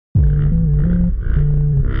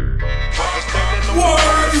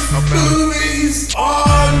Movies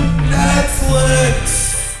on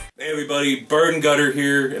Netflix. Hey everybody, Bird and Gutter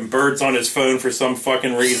here, and Bird's on his phone for some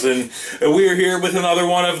fucking reason. And we are here with another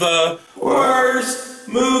one of the worst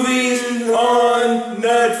movies on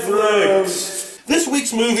Netflix. This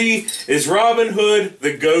week's movie is Robin Hood,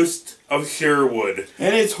 the Ghost of Sherwood.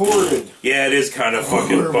 And it's horrid. Yeah, it is kind of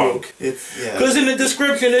fucking bunk. Because in the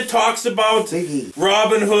description it talks about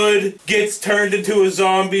Robin Hood gets turned into a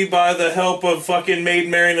zombie by the help of fucking Maid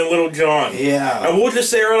Marian and Little John. Yeah. And we'll just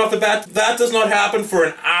say right off the bat, that does not happen for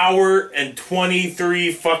an hour and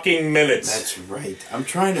 23 fucking minutes. That's right. I'm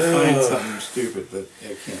trying to find something stupid, but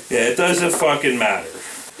I can't. Yeah, it doesn't fucking matter.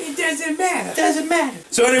 It doesn't matter. It doesn't matter.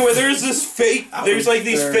 So anyway, there's this fake, there's like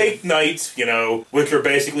these fake knights, you know, which are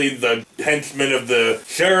basically the henchmen of the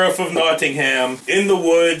Sheriff of Nottingham in the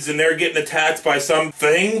woods, and they're getting attacked by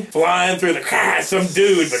something flying through the some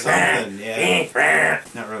dude, but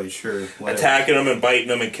not really sure. Attacking them and biting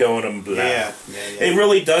them and killing them. Yeah. It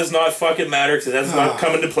really does not fucking matter because that's not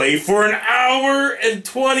coming to play for an hour and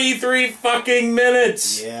 23 fucking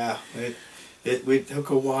minutes. Yeah, it took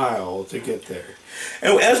a while to get there.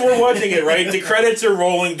 And as we're watching it, right, the credits are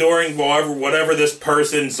rolling during whatever this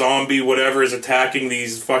person, zombie, whatever, is attacking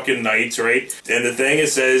these fucking knights, right? And the thing, it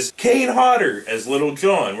says, Kane Hodder as Little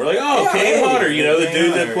John. We're like, oh, yeah, Kane Hodder, you know, the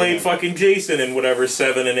dude that played fucking Jason in whatever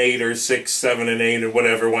 7 and 8 or 6, 7 and 8 or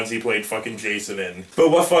whatever once he played fucking Jason in.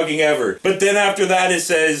 But what fucking ever. But then after that it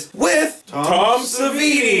says, with Tom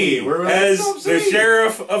Savini as the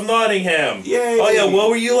Sheriff of Nottingham. Yay. Oh yeah, what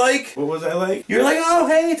were you like? What was I like? You're like, oh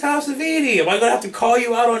hey, Tom Savini. Am I gonna have to call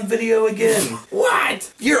you out on video again?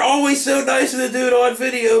 What? You're always so nice to the dude on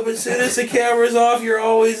video, but as soon as the camera's off, you're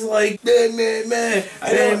always like, man.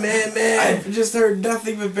 I've just heard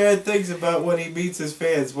nothing but bad things about when he meets his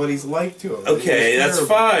fans, what he's like to them. Okay, that's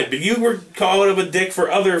fine, but you were calling him a dick for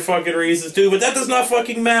other fucking reasons too, but that does not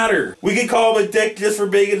fucking matter. We can call him a dick just for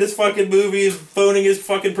being in this fucking movie and phoning his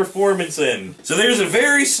fucking performance in. So there's a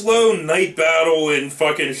very slow night battle in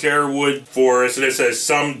fucking Sherwood Forest, and it says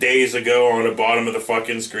some days ago on the bottom of the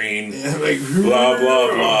fucking screen. Yeah, like, blah,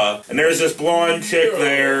 blah, blah. And there's this blonde chick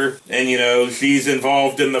there, and you know, she's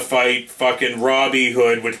involved in the fight, fucking Robbie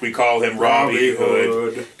Hood, which we call him Robbie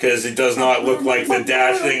Hood, because it does not look like the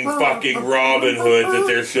dashing fucking Robin Hood that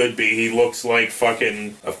there should be. He looks like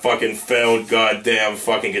fucking a fucking failed goddamn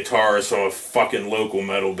fucking guitarist from a fucking local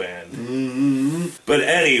metal band. But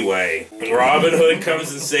anyway, Robin Hood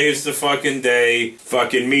comes and saves the fucking day,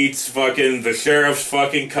 fucking meets fucking the sheriff's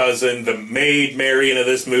fucking cousin, the Maid Marian of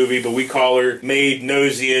this movie, but we call her Maid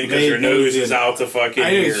Nosian because her nose is out to fucking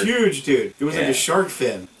here. It's huge, dude. It was like a shark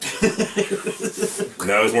fin.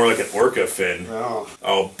 No, it was more like an orca fin. Oh.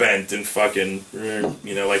 All bent and fucking,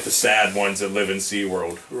 you know, like the sad ones that live in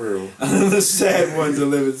SeaWorld. The sad ones that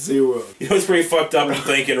live in SeaWorld. You know, it's pretty fucked up. I'm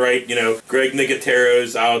thinking, right, you know, Greg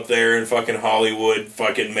Nicotero's out there in fucking Hollywood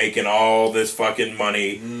fucking making all this fucking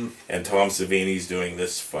money, and Tom Savini's doing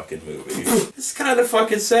this fucking movie. It's kind of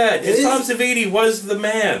fucking sad. Tom Savini was the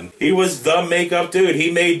man. He was the makeup dude. He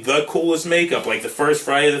made the coolest makeup, like the first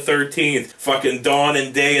Friday the 13th, fucking Dawn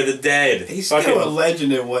and Day of the Dead. He's still a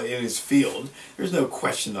legend in his field. There's no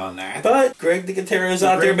question on that. But Greg Nicotero's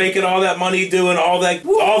out there making all that money, doing all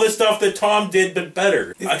the stuff that Tom did, but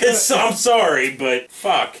better. I'm sorry, but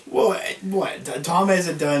fuck. Well, what? Tom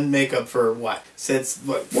hasn't done makeup for what? Since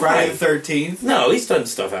what? Friday the 13th? No, he's done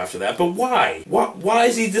stuff after that. But why? Why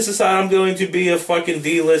is he just decided I'm going to be a fucking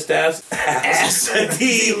D-list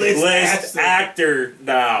D-list actor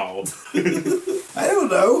now? I don't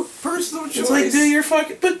know. Personal choice. It's like, do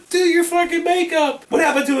your fucking makeup. What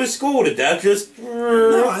happened to his school? Did that just...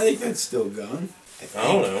 No, I think that's still gone. I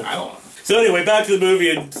don't know. So anyway, back to the movie,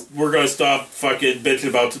 and we're going to stop fucking bitching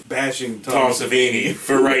about bashing Tom Savini,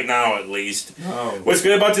 for right now at least. Oh. What's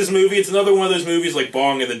good about this movie, it's another one of those movies like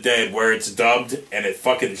Bong of the Dead, where it's dubbed, and it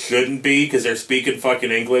fucking shouldn't be, because they're speaking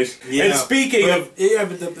fucking English. Yeah, and speaking of... Yeah,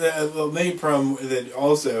 but the main problem with it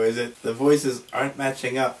also is that the voices aren't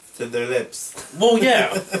matching up to their lips. Well,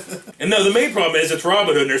 yeah. And no, the main problem is it's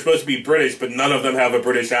Robin Hood and they're supposed to be British, but none of them have a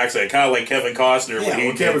British accent. Kind of like Kevin Costner when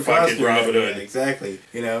he did fucking Robin Hood. Yeah, exactly.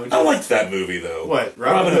 You know, I liked that movie though. What?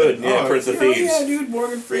 Robin Hood? Yeah, Prince of Thieves. Yeah, dude,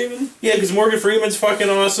 Morgan Freeman. Yeah, because Morgan Freeman's fucking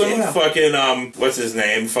awesome. Yeah. Fucking what's his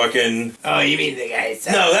name? Fucking. Oh, you mean the guy?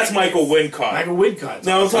 No, that's Michael Wincott. Michael Wincott.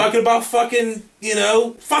 No, I'm talking about fucking. You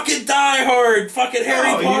know, fucking Die Hard, fucking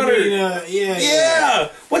Harry Potter. You mean, yeah.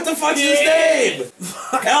 What the fuck's his name?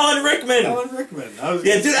 Alan Rickman. Alan Rickman.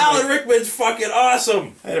 Dude, Alan Rickman's fucking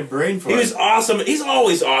awesome. I had a brain for him. He was awesome. He's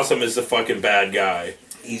always awesome as the fucking bad guy.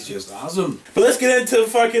 he's just awesome. But let's get into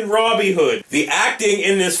fucking Robbie Hood. The acting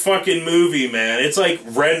in this fucking movie, man, it's like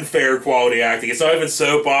Ren Fair quality acting. It's not even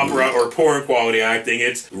soap opera or porn quality acting.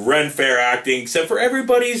 It's Ren Fair acting, except for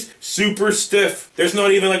everybody's super stiff. There's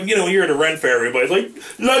not even like, you know, when you're at a Ren Fair, everybody's like,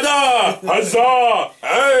 la-da, huzzah,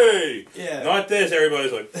 hey. Yeah. Not this,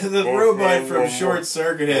 everybody's like... The robot from Short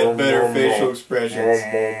Circuit had better facial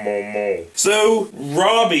expressions. So,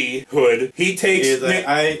 Robbie Hood, he takes... He's like,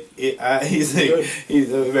 he's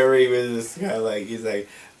very with this guy, like, he's like,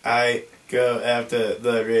 I go after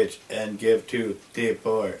the rich and give to the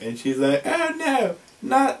poor. And she's like, oh no,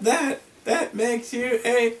 not that. That makes you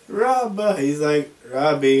a robber. He's like,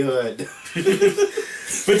 Robbie Hood.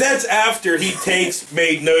 But that's after he takes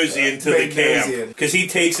Maid Nosian to the camp. Because he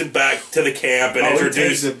takes it back to the camp and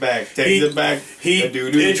introduces it back. He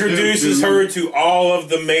introduces her to all of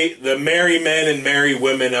the merry men and merry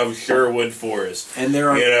women of Sherwood Forest. And there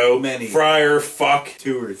are many. Friar Fuck.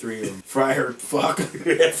 2 or 3 of them. Friar Fuck.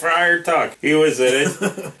 Friar Tuck. He was in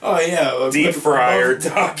it. Oh yeah. Deep Friar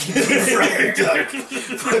Tuck. Friar Tuck.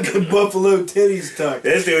 Fucking Buffalo titties Tuck.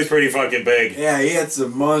 This dude was pretty fucking big. Yeah, he had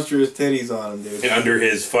some monstrous titties on him, dude. Under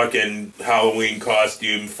his fucking Halloween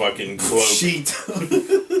costume fucking cloak. Sheet.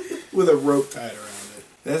 With a rope tied around it.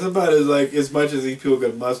 That's about as much as these people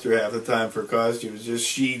could muster half the time for costumes. Just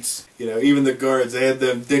sheets. You know, even the guards, they had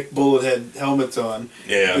them Dick Bullet head helmets on.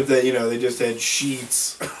 Yeah. But they just had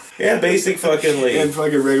sheets. Yeah, basic fucking league. And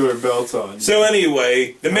fucking regular belts on. So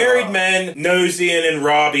anyway, the married men, Nosian and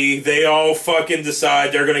Robbie, they all fucking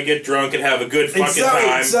decide they're gonna get drunk and have a good fucking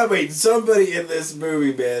time. Somebody in this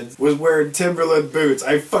movie, man, was wearing Timberland boots.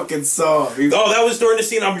 I fucking saw him. Oh, that was during the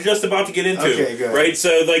scene I'm just about to get into. Okay, good. Right,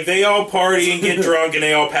 so like they all party and get drunk and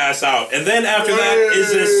they all pass out. And then after that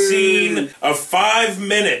is a scene of 5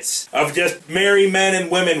 minutes of just merry men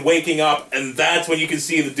and women waking up, and that's when you can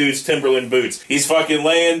see the dude's Timberland boots. He's fucking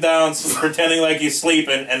laying down, pretending like he's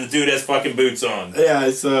sleeping, and the dude has fucking boots on.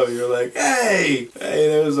 Yeah, so you're like, hey,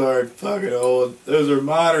 those aren't fucking old. Those are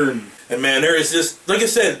modern. And man, there is just, like I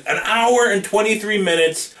said, an hour and 23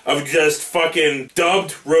 minutes of just fucking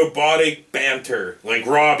dubbed robotic banter. Like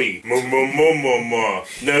Robbie,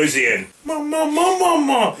 Nosian,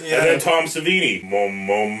 Yeah. and then Tom Savini,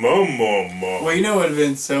 Well, you know what would have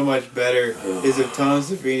been so much better is if Tom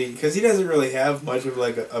Savini, because he doesn't really have much of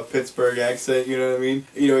like a Pittsburgh accent, you know what I mean?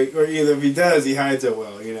 You know, or either if he does, he hides it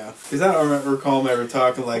well, you know? Because I don't recall him ever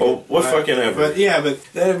talking like... Oh, what fucking ever. But yeah, but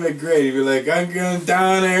that'd have been great. He'd be like, I'm going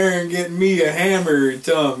down there and get me a hammer,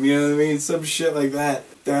 Tom, you know what I mean? Some shit like that.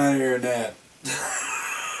 Down here and that.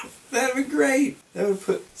 That'd be great. That would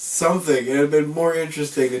put something. It would have been more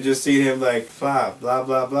interesting than just seeing him like blah blah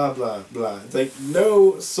blah blah blah blah. It's like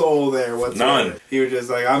no soul there whatsoever. None. He was just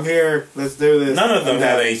like, I'm here, let's do this. None of them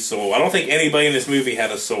had a soul. I don't think anybody in this movie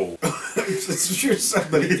had a soul. I'm sure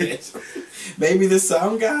somebody did. Maybe the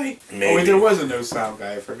sound guy? Maybe. Oh wait, there wasn't no sound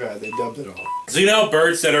guy, I forgot. They dubbed it all. So you know how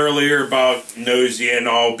Bert said earlier about Nosian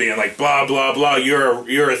all being like, blah, blah, blah,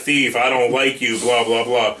 you're a thief, I don't like you, blah, blah,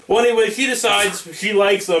 blah. Well, anyway, she decides she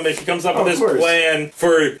likes them, and she comes up with this plan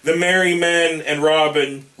for the merry men and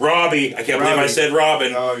Robbie, I can't believe I said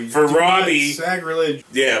Robin, for Robbie, sacrilege.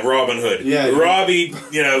 Yeah, Robin Hood. Yeah, Robbie,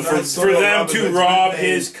 you know, for them to rob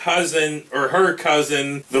his name. Cousin, or her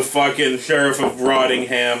cousin, the fucking Sheriff of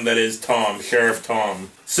Rottingham, that is Tom, Sheriff Tom.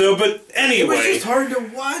 So, but anyway. It was just hard to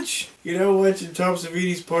watch. You know, watching Tom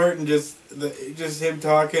Savini's part and just him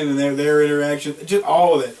talking and their interaction. Just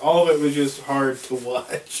all of it. All of it was just hard to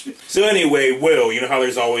watch. So anyway, Will, you know how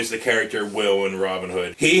there's always the character Will in Robin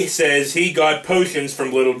Hood. He says he got potions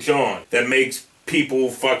from Little John that makes people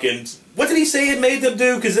fucking... What did he say it made them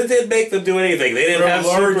do? Because it didn't make them do anything. They didn't have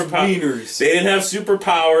superpowers. They didn't have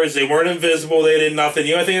superpowers. They weren't invisible. They did nothing.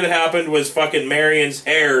 The only thing that happened was fucking Marion's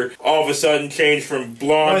hair all of a sudden changed from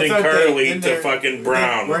blonde and curly to fucking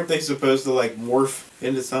brown. Weren't they supposed to like morph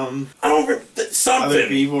into something? I don't something. Other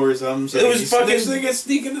people or something. So it was fucking. They could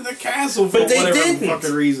sneak into the castle for but they whatever didn't.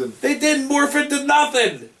 Fucking reason. They didn't morph into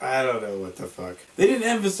nothing. I don't know what the fuck. They didn't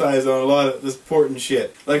emphasize on a lot of this important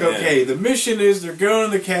shit. Like, okay, the mission is they're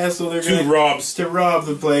going to the castle. They're going to rob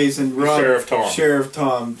the place and rob Sheriff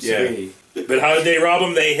Tom. Yeah. But how did they rob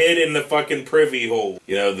him? They hid in the fucking privy hole.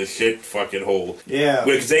 You know, the shit fucking hole. Yeah.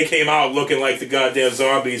 Because they came out looking like the goddamn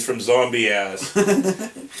zombies from Zombie Ass.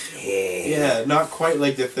 Yeah, not quite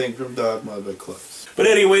like the thing from Dogma, but close. But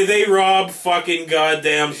anyway, they rob fucking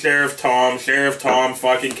goddamn Sheriff Tom. Sheriff Tom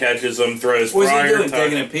fucking catches them, throws What's Friar he doing? Tuck.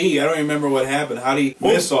 Taking a pee? I don't remember what happened. How did he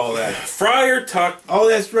miss all that? Friar Tuck. Oh,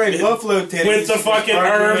 that's right. Buffalo titties. With the fucking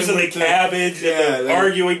herbs and the cabbage and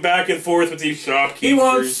arguing back and forth with these shopkeepers. He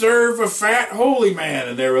won't serve a fat holy man.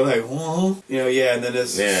 And they were like, huh? You know, and then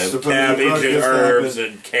this cabbage and herbs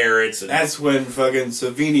and carrots. And that's when fucking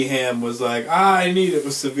Savini Ham was like, I need it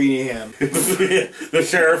with Savini Ham. The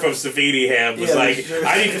sheriff of Savini Ham was like,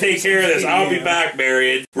 I need to take care of this. I'll be back,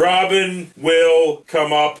 Marion. Robin will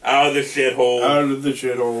come up out of the shithole. Out of the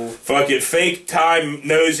shithole. Fucking fake time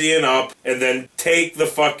nosing up and then take the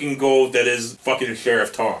fucking gold that is fucking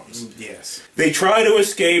Sheriff Tom's. Yes. They try to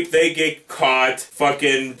escape. They get caught.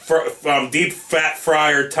 Fucking deep fat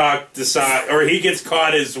Friar Tuck decide, or he gets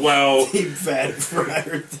caught as well. Deep fat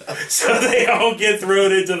Friar Tuck. So they all get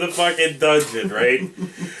thrown into the fucking dungeon, right?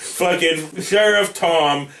 Fucking Sheriff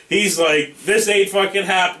Tom, he's like, this ain't fucking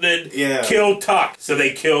happening. Yeah. Kill Tuck. So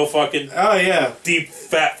they kill fucking deep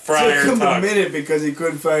fat Friar Tuck. It took him a minute because he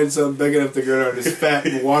couldn't find something big enough to go on his fat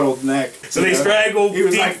and waddled neck. So they strangled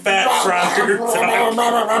deep like, fat Friar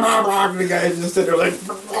Tuck. The guy just stood there like,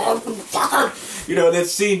 you know, that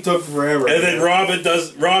scene took forever. And then Robbie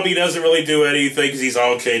doesn't really do anything because he's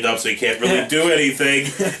all chained up, so he can't really do anything.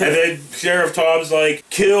 And then Sheriff Tom's like,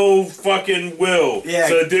 kill fucking Will. Yeah,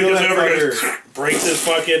 so the dude goes over and goes, breaks his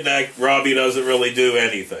fucking neck. Robbie doesn't really do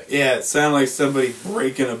anything. Yeah, it sounded like somebody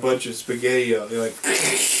breaking a bunch of spaghetti out. They're like,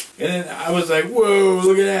 and then I was like, whoa,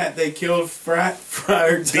 look at that. They killed Friar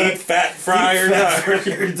Tuck. Deep fat Friar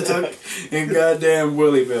Tuck and goddamn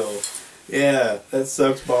Willie Bill. Yeah, that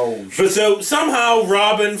sucks balls. But so somehow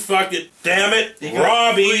Robin fucking, damn it,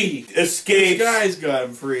 Robbie escapes. These guys got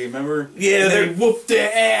him free, remember? Yeah, they whooped their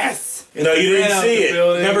ass. No, you didn't see it.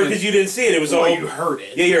 Remember, because you didn't see it. It was all you heard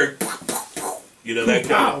it. Yeah, you're. You know that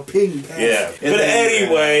kind of ping, yeah. But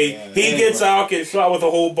anyway, he gets out, gets shot with a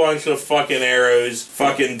whole bunch of fucking arrows,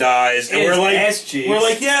 fucking dies, and we're like,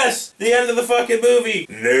 yes, the end of the fucking movie.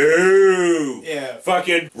 No. Yeah.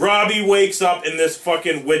 Fucking Robbie wakes up in this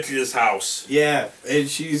fucking witch's house. Yeah, and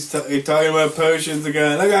she's talking about potions and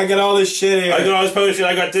going, look, I got all this shit here. I got all this potion.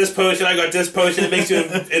 I got this potion. I got this potion that makes you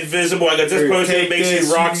invisible. I got this potion that makes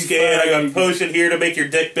you rock skin. I got a potion here to make your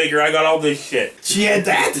dick bigger. I got all this shit. She had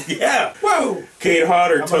that? Yeah. Whoa. Kate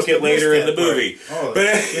Hodder took it later in the movie. Oh, but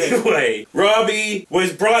anyway, Robbie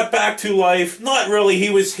was brought back to life. Not really, he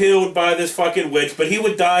was healed by this fucking witch, but he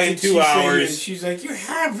would die in 2 hours. She's like, you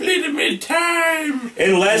have limited time.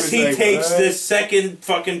 Unless he takes this second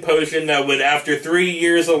fucking potion that would, after 3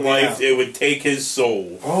 years of life, it would take his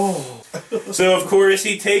soul. Oh. So, of course,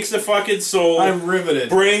 he takes the fucking soul. I'm riveted.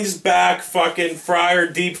 Brings back fucking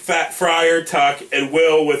deep fat Friar Tuck and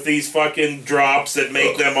Will with these fucking drops that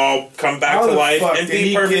make them all come back to life and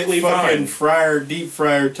be perfectly fine. Deep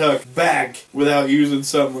Friar Tuck back without using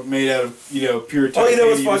something made out of, pure titanium. Oh, you know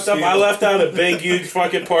what's fucked up? I left out a big, huge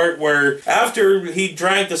fucking part where after he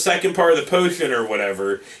drank the second part of the potion or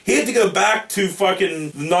whatever, he had to go back to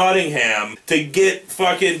fucking Nottingham to get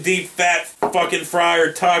fucking deep fat fucking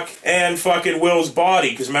Friar Tuck and fucking Will's body.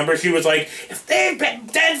 Because remember, she was like, if they've been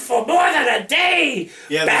dead for more than a day,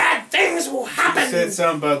 bad things will happen. She said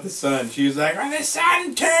something about the sun. She was like, when the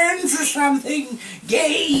sun turns to something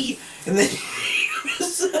gay. And then she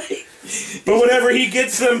was like... But whenever he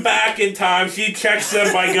gets them back in time, she checks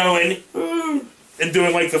them by going... and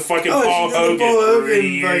doing like the fucking Paul Hogan.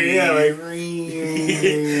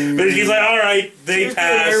 But she's like, all right, they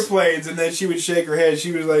pass. Airplanes, and then she would shake her head.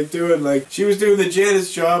 She was like doing the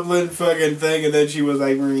Janis Joplin fucking thing, and then she was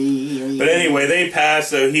like. But anyway, they pass.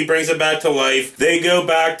 So he brings them back to life. They go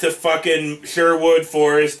back to fucking Sherwood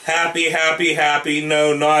Forest. Happy.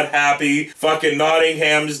 No, not happy. Fucking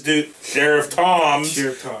Nottingham's Sheriff Tom's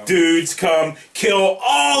dudes come, kill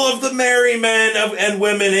all of the merry men and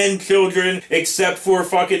women and children except for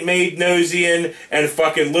fucking Maid Nosian and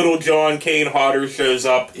fucking Little John. Kane Hodder shows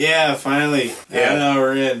up. Yeah, finally. Yeah. Now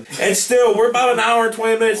we're in. And still, we're about an hour and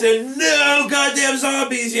 20 minutes in. No goddamn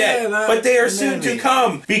zombies yet. But they are soon to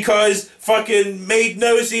come because fucking Maid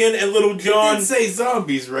Nosian and Little John. You didn't say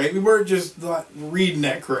zombies, right? We weren't just reading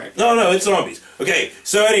that correct. No, it's zombies. Okay,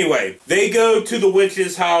 so anyway, they go to the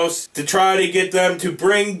witch's house to try to get them to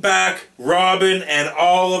bring back Robin and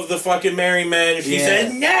all of the fucking merry men. She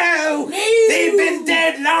said, no, they've been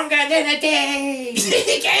dead longer than a day.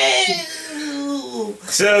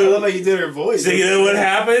 So, I love how you did her voice. So you know what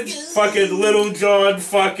happened? Fucking Little John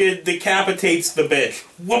fucking decapitates the bitch.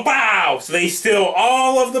 Wow! So they steal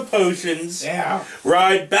all of the potions. Yeah.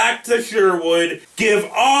 Ride back to Sherwood. Give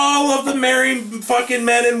all of the married fucking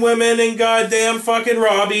men and women and goddamn fucking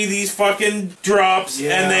Robbie these fucking drops.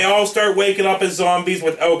 Yeah. And they all start waking up as zombies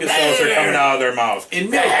with Alka-Seltzer coming out of their mouth. And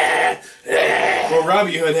milk. Well,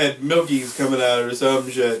 Robbie Hood had milkies coming out or some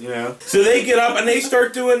shit, you know. So they get up and they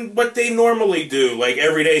start doing what they normally do, like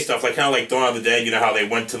everyday stuff, like kind of like Dawn of the Dead. You know how they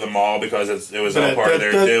went to the mall because it was all part of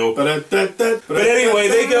their deal. But anyway,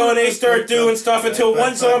 they go and they start doing stuff until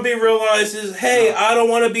one zombie realizes, hey, I don't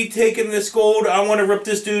want to be taking this gold. I want to rip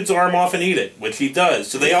this dude's arm off and eat it, which he does.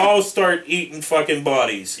 So they all start eating fucking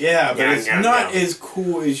bodies. Yeah, but it's not as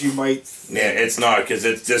cool as you might think. Yeah, it's not, because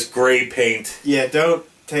it's just gray paint. Yeah, don't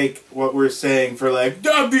take what we're saying for like,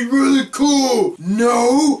 that'd be really cool.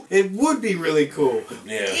 No, it would be really cool.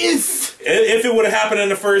 Yeah. If it would have happened in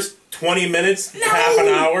the first 20 minutes, half an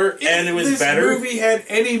hour, and it was better. This movie had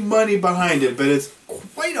any money behind it, but it's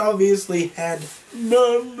quite obviously had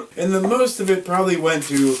none. And the most of it probably went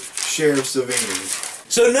to Sheriff Savini.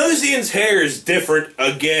 So Nosian's hair is different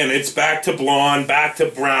again. It's back to blonde, back to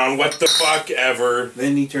brown, what the fuck ever.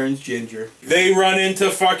 Then he turns ginger. They run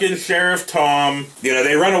into fucking Sheriff Tom. You know,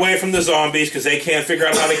 they run away from the zombies because they can't figure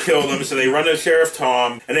out how to kill them. So they run to Sheriff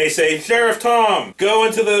Tom and they say, Sheriff Tom, go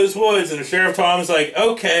into those woods. And Sheriff Tom's like,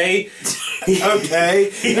 okay.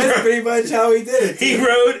 Okay. That's pretty much how he did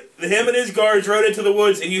it. Him and his guards rode into the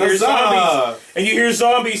woods, and you hear zombies, and you hear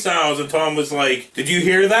zombie sounds, and Tom was like, did you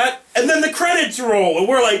hear that? And then the credits roll, and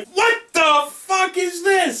we're like, what the fuck is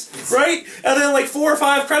this? Right? And then like 4 or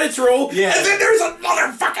 5 credits roll, yeah. And then there's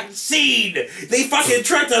another fucking scene. They fucking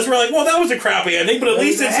tricked us. We're like, well, that was a crappy ending, but at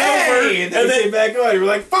least it's over. And then came back on, you were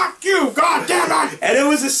like, fuck you, god damn it! And it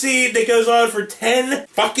was a scene that goes on for 10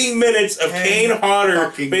 fucking minutes of Kane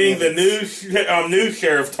Hodder being the new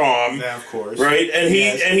Sheriff Tom. Yeah, of course. Right? And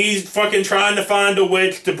he's fucking trying to find a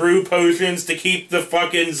witch to brew potions to keep the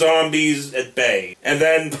fucking zombies at bay. And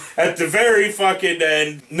then at the very fucking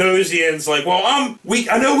end, Nosian's like, well, I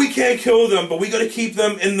know we can't kill them, but we gotta keep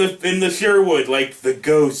them in the Sherwood, like the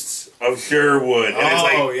ghosts of Sherwood. And it's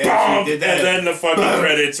like, yeah, she did that. And then the fucking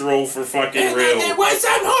credits roll for fucking real. And there was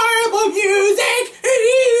some horrible music.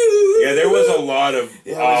 Yeah, there was a lot of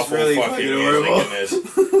awful really fucking music in this.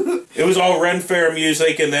 It was all Ren Fair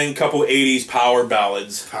music and then a couple 80s power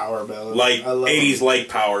ballads. Power ballads. Like 80s like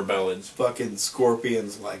power ballads. Fucking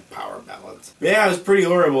Scorpions like power ballads. Yeah, it was pretty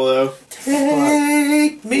horrible though.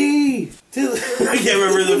 Take me to I can't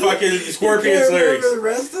remember the fucking Scorpions lyrics. Remember the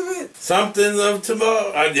rest of it? Something of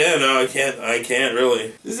tomorrow. I can't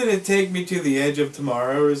really. Doesn't it take me to the edge of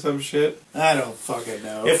tomorrow or some shit? I don't fucking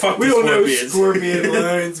know. Yeah, fuck we the don't Scorpions. know Scorpion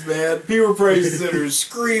lines, man. People probably that are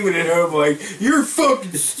screaming at home like, you're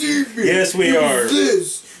fucking stupid. Yes, we are.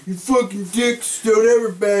 This. You fucking dicks, don't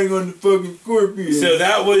ever bang on the fucking Scorpion. So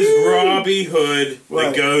that was Robbie Hood,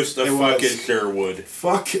 the ghost of fucking Sherwood.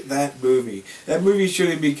 Fuck that movie. That movie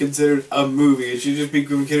shouldn't be considered a movie. It should just be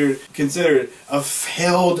considered a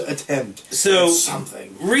failed attempt at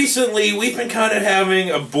something. Recently, we've been kind of having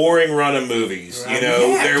a boring run of movies. You know,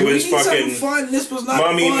 there was fucking fun. This was not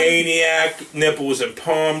Mummy fun. Maniac, Nipples and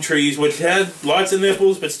Palm Trees, which had lots of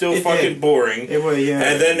nipples, but still fucking boring. It was, yeah.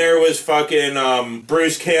 And then there was fucking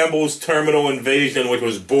Bruce Campbell's Terminal Invasion, which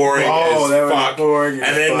was boring as that fuck. Was boring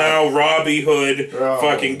and then now Robbie Hood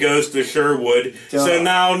fucking goes to Sherwood. So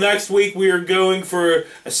now next week we are going for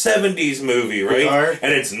a 70s movie, right?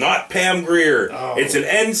 And it's not Pam Grier. It's an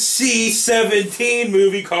NC-17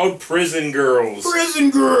 movie called Prison Girls. Prison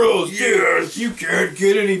Girls! Yes! You can't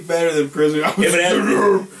get any better than Prison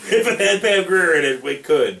Girls. If it had Pam Grier in it, we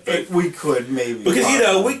could. But we could, maybe. Because, you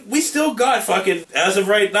know, we still got fucking, as of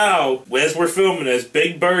right now, as we're filming this,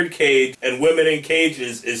 Big Birdcage and Women in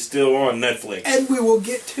Cages is still on Netflix. And we will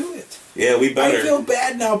get to it. Yeah, we better. I feel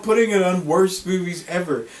bad now putting it on worst movies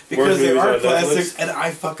ever. Because they are classics and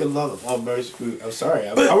I fucking love them. I'm sorry.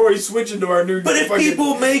 I'm already switching to our new But if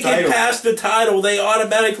people make it past the title, they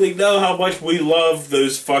automatically know how much we love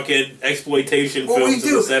those fucking exploitation films of the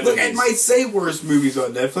 70s. Look, it might say worst movies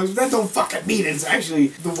on Netflix, but that don't fucking mean it's actually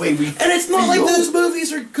the way we And it's not like those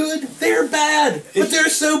movies are good. They're bad. But they're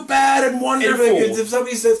so bad and wonderful. If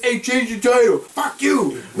somebody says, hey, change the title, fuck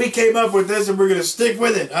you. We came up with this and we're going to stick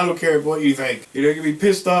with it. I don't care what you think. You're not gonna be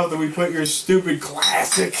pissed off that we put your stupid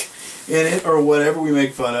classic in it or whatever we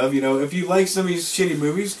make fun of. You know, if you like some of these shitty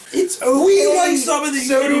movies, it's okay. We like some of these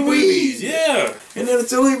shitty movies. Yeah. And then it's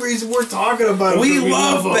the only reason we're talking about it. We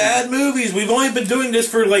love bad movies. We've only been doing this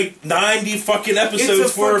for like 90 fucking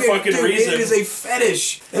episodes for a fucking reason. It is a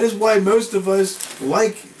fetish. That is why most of us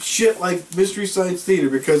like shit like Mystery Science Theater,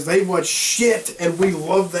 because they watch shit and we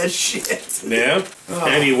love that shit. Yeah. Oh.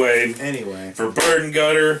 Anyway. For Bird and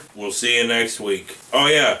Gutter, we'll see you next week. Oh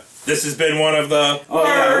yeah. This has been one of the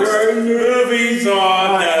worst movies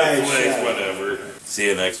on Netflix. Whatever. See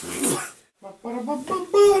you next week. We're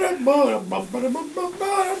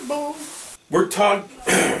talking.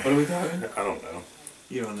 What are we talking? I don't know.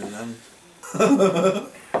 You don't know nothing.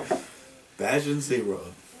 Bash and Zero.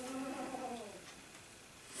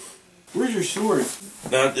 Where's your sword?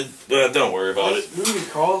 No, don't worry about it. This movie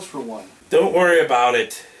calls for one. Don't worry about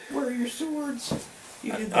it. Where are your swords?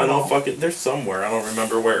 I don't fucking. They're somewhere. I don't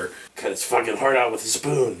remember where. Cut his fucking heart out with a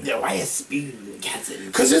spoon. Yeah, why a spoon,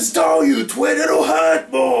 cousin? 'Cause it's all you twin, it'll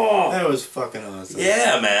hurt more. That was fucking awesome.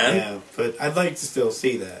 Yeah, man. Yeah, but I'd like to still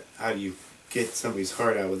see that. How do you get somebody's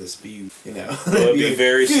heart out with a spoon? You know, it'd be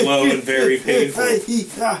very slow and very painful.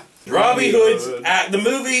 Robbie Hood's at the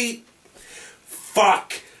movie.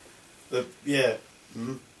 Fuck. Yeah.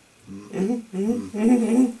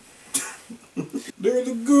 They're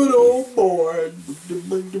the good old boys.